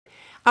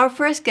Our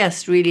first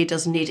guest really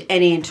doesn't need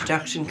any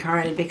introduction,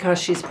 Carol, because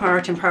she's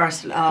part and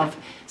parcel of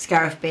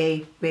Scariff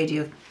Bay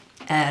radio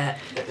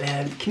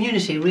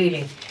community,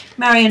 really.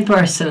 Marion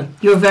Bursell,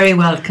 you're very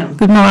welcome.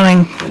 Good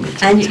morning.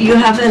 And you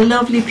have a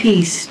lovely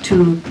piece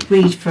to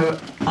read for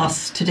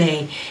us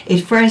today. It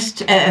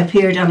first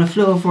appeared on A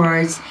Flow of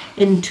Words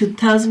in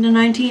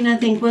 2019, I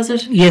think, was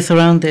it? Yes,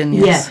 around then,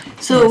 yes. Yeah.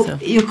 So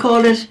you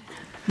call it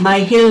My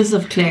Hills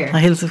of Clare. My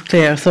Hills of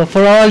Clare. So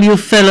for all you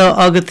fellow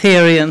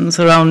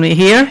Augustarians around me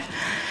here,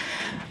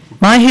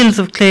 My Hills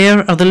of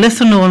Clare are the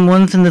lesser known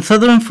ones in the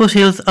southern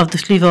foothills of the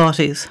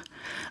Slievaughties,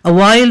 a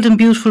wild and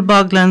beautiful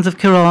boglands of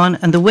Kiran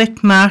and the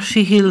wet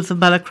marshy hills of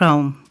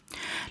Ballacrown.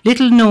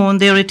 Little known,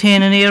 they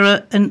retain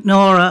an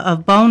aura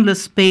of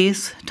boundless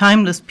space,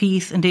 timeless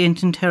peace and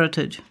ancient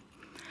heritage.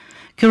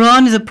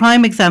 Kiran is a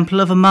prime example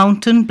of a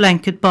mountain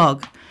blanket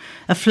bog,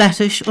 a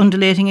flattish,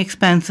 undulating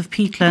expanse of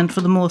peatland for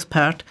the most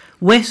part,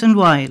 wet and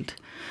wild.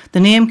 The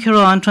name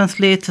Kiran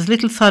translates as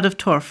little sod of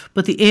turf,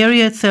 but the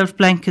area itself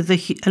blankets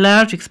a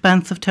large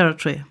expanse of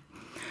territory.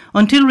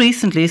 Until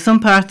recently, some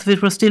parts of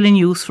it were still in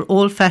use for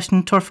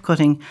old-fashioned turf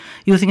cutting,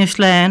 using a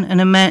slan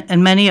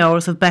and many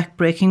hours of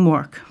back-breaking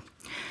work.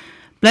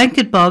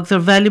 Blanket bogs are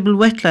valuable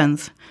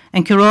wetlands,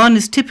 and Kiran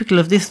is typical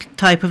of this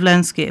type of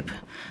landscape.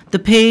 The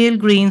pale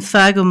green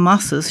sagum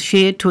mosses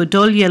shade to a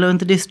dull yellow in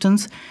the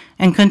distance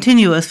and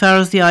continue as far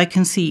as the eye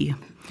can see.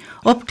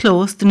 Up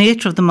close, the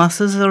nature of the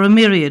mosses are a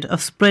myriad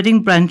of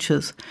spreading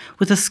branches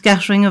with a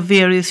scattering of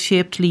various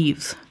shaped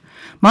leaves.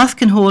 Moss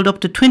can hold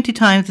up to 20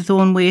 times its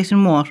own weight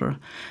in water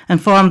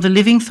and form the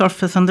living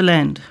surface on the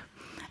land.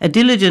 A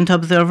diligent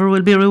observer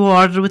will be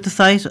rewarded with the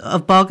sight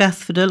of bog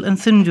asphodel and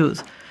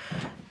sinjus,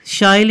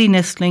 shyly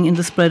nestling in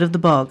the spread of the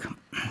bog.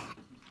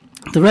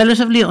 The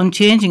relatively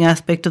unchanging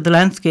aspect of the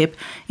landscape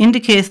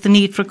indicates the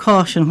need for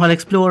caution while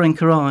exploring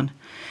Kiran.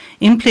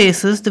 In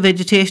places, the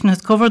vegetation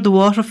has covered the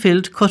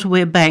water-filled,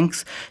 cut-away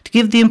banks to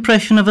give the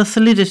impression of a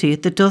solidity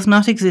that does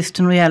not exist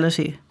in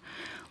reality.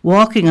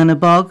 Walking on a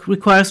bog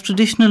requires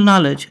traditional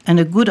knowledge and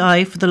a good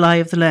eye for the lie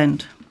of the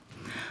land.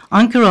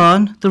 On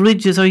Kiran, the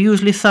ridges are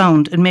usually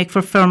sound and make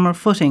for firmer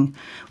footing,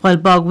 while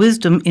bog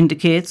wisdom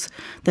indicates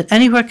that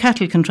anywhere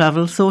cattle can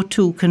travel, so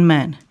too can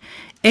man.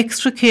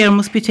 Extra care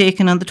must be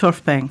taken on the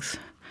turf banks.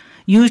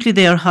 Usually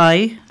they are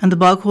high, and the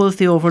bog holes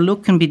they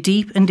overlook can be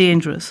deep and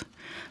dangerous.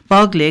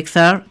 Bog lakes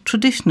are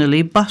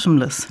traditionally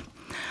bottomless.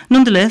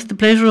 Nonetheless, the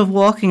pleasure of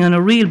walking on a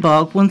real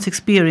bog once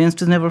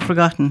experienced is never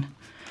forgotten.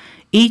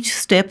 Each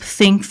step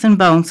sinks and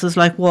bounces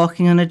like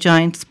walking on a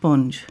giant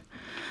sponge.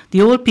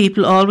 The old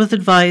people always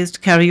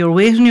advised carry your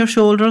weight on your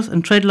shoulders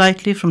and tread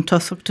lightly from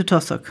tussock to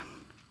tussock.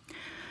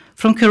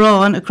 From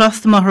Kiran,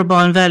 across the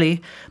Mahraban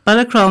Valley,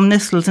 Ballacrown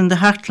nestles in the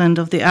heartland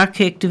of the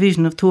archaic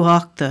division of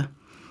Tuathachta.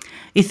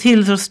 Its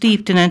hills are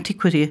steeped in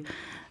antiquity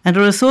and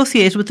are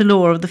associated with the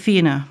lore of the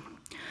Fianna.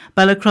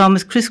 Ballacrown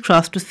is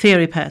crisscrossed with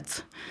fairy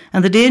paths,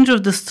 and the danger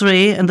of the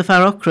stray and the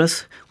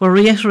farochrus were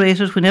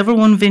reiterated whenever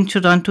one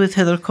ventured onto its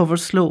heather-covered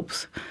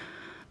slopes.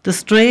 The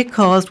stray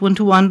caused one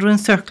to wander in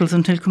circles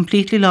until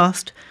completely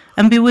lost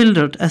and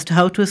bewildered as to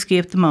how to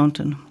escape the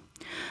mountain.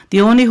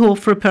 The only hope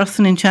for a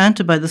person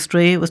enchanted by the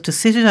stray was to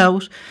sit it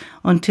out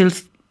until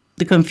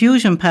the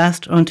confusion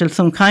passed or until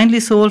some kindly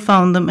soul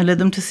found them and led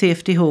them to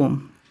safety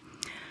home.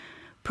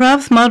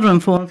 Perhaps modern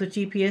phones with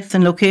GPS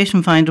and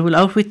location finder will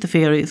outwit the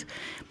fairies,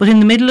 but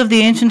in the middle of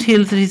the ancient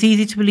hills it is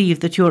easy to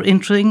believe that you are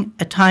entering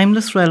a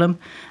timeless realm,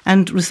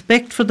 and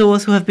respect for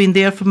those who have been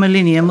there for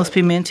millennia must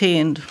be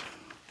maintained.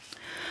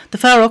 The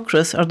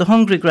farochrus, or the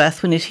hungry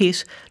grass when it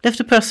hit, left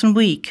a person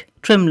weak,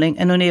 trembling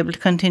and unable to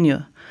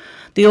continue.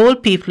 The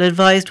old people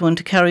advised one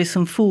to carry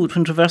some food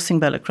when traversing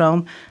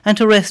Ballacrown and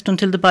to rest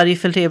until the body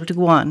felt able to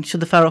go on should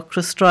the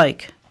farochrus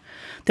strike.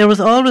 There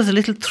was always a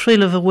little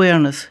thrill of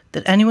awareness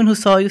that anyone who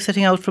saw you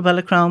setting out for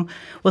Ballacrown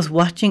was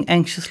watching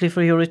anxiously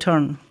for your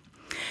return.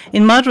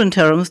 In modern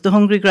terms, the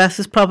hungry grass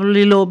is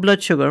probably low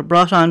blood sugar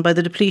brought on by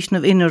the depletion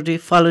of energy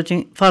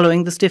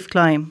following the stiff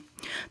climb.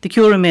 The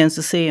cure remains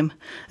the same: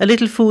 a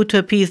little food to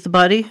appease the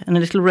body and a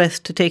little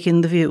rest to take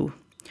in the view.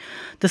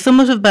 The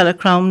summit of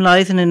Ballacrown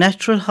lies in a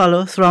natural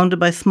hollow surrounded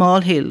by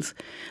small hills.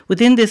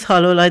 Within this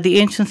hollow lie the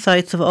ancient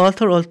sites of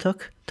Altar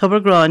Ultach,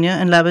 Tubergrania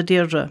and Labba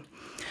Deirdre.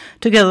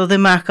 Together they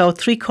mark out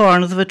three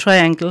corners of a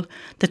triangle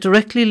that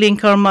directly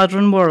link our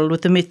modern world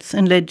with the myths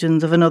and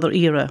legends of another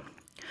era.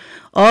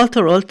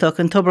 Altar Ultach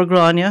and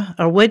Tubergrania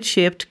are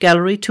wedge-shaped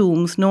gallery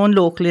tombs known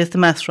locally as the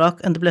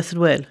Massrock and the Blessed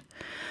Well.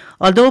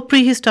 Although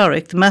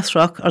prehistoric, the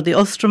Massrock, or the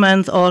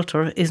Ulsterman's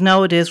altar, is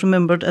nowadays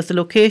remembered as the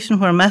location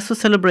where Mass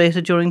was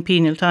celebrated during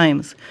penal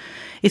times.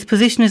 Its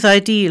position is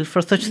ideal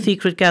for such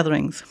secret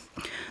gatherings.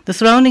 The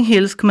surrounding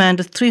hills command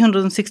a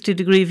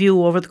 360-degree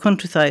view over the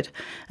countryside,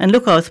 and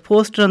lookouts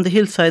posted on the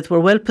hillsides were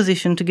well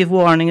positioned to give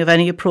warning of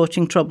any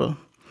approaching trouble.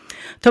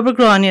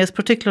 Tubergrania is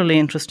particularly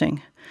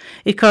interesting.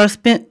 It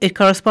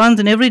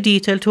corresponds in every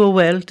detail to a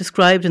well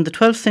described in the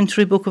 12th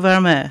century Book of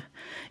Armagh.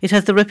 It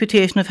has the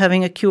reputation of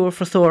having a cure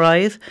for sore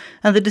eyes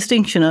and the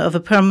distinction of a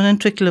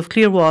permanent trickle of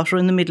clear water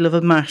in the middle of a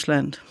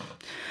marshland.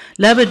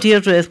 Labba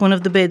Deirdre is one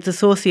of the beds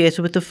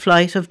associated with the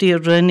flight of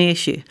Deirdre and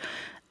Naoise,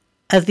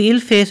 As the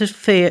ill-fated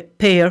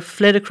pair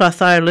fled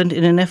across Ireland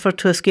in an effort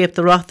to escape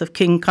the wrath of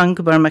King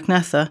Conchobar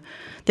MacNessa,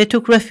 they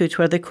took refuge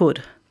where they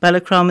could.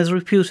 Ballacrom is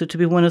reputed to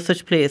be one of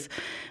such place,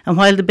 and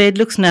while the bed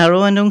looks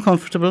narrow and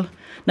uncomfortable,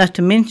 not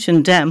to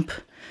mention damp,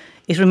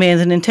 it remains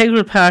an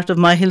integral part of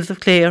My Hills of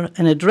Clare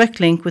and a direct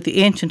link with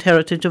the ancient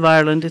heritage of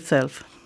Ireland itself.